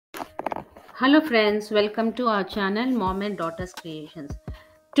Hello friends, welcome to our channel Mom and Daughters Creations.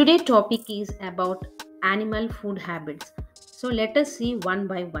 Today topic is about animal food habits. So let us see one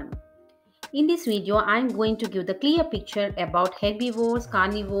by one. In this video, I am going to give the clear picture about herbivores,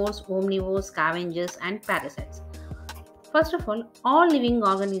 carnivores, omnivores, scavengers and parasites. First of all living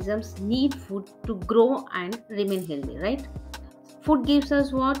organisms need food to grow and remain healthy, right? Food gives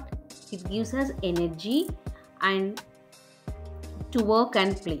us what? It gives us energy and to work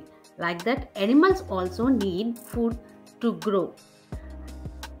and play. Like that, animals also need food to grow.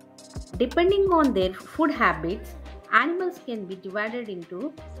 Depending on their food habits, animals can be divided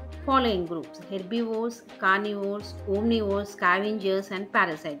into following groups: herbivores, carnivores, omnivores, scavengers, and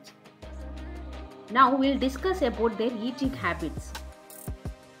parasites. Now we'll discuss about their eating habits.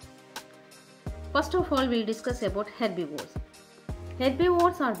 First of all, we'll discuss about herbivores.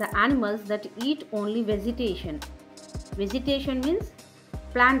 Herbivores are the animals that eat only vegetation. Vegetation means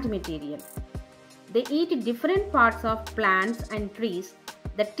plant material. They eat different parts of plants and trees.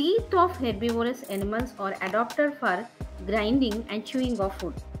 The teeth of herbivorous animals are adapted for grinding and chewing of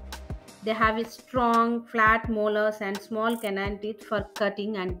food. They have a strong, flat molars and small canine teeth for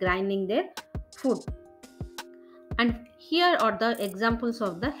cutting and grinding their food. And here are the examples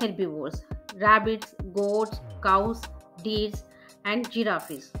of the herbivores: rabbits, goats, cows, deers, and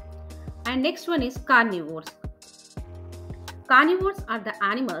giraffes. And next one is carnivores. Carnivores are the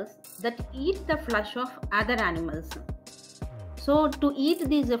animals that eat the flesh of other animals. So to eat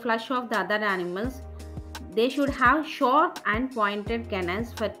this flesh of the other animals, they should have sharp and pointed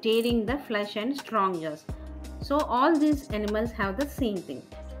canines for tearing the flesh and strong jaws. So all these animals have the same thing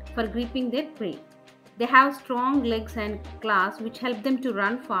for gripping their prey. They have strong legs and claws which help them to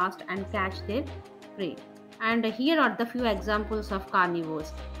run fast and catch their prey. And here are the few examples of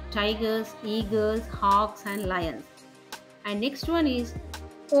carnivores: tigers, eagles, hawks, and lions. And next one is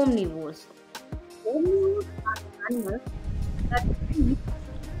omnivores. Omnivores are animals that eat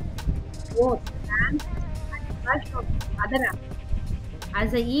both plants and flesh of other animals.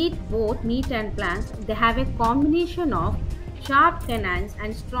 As they eat both meat and plants, they have a combination of sharp canines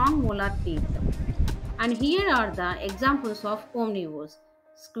and strong molar teeth. And here are the examples of omnivores: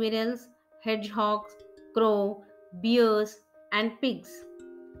 squirrels, hedgehogs, crow, bears, and pigs.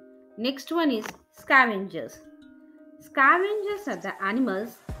 Next one is scavengers. Scavengers are the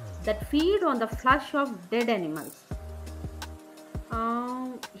animals that feed on the flesh of dead animals.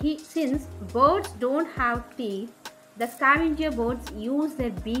 Since birds don't have teeth, the scavenger birds use their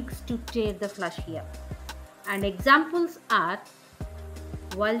beaks to tear the flesh here. And examples are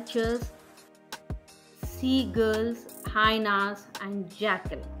vultures, seagulls, hyenas, and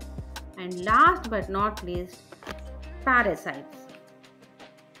jackal. And last but not least, parasites.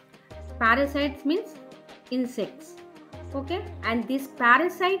 Parasites means insects. Okay, and these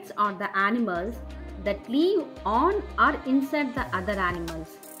parasites are the animals that live on or inside the other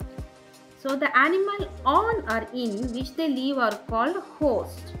animals. So the animal on or in which they live are called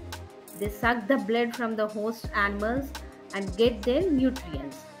hosts. They suck the blood from the host animals and get their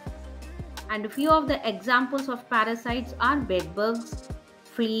nutrients. And a few of the examples of parasites are bedbugs,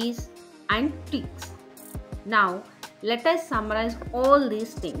 fleas, and ticks. Now let us summarize all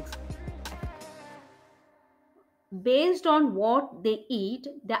these things. Based on what they eat,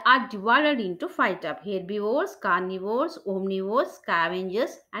 they are divided into 5 types: herbivores, carnivores, omnivores,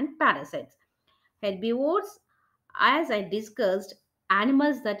 scavengers, and parasites. Herbivores, as I discussed,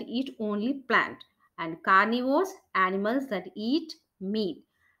 animals that eat only plant, and carnivores, animals that eat meat,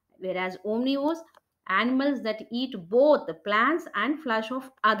 whereas omnivores, animals that eat both the plants and flesh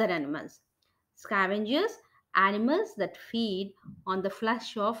of other animals. Scavengers, animals that feed on the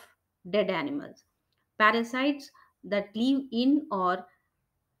flesh of dead animals. Parasites, that live in or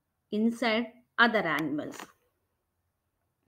inside other animals.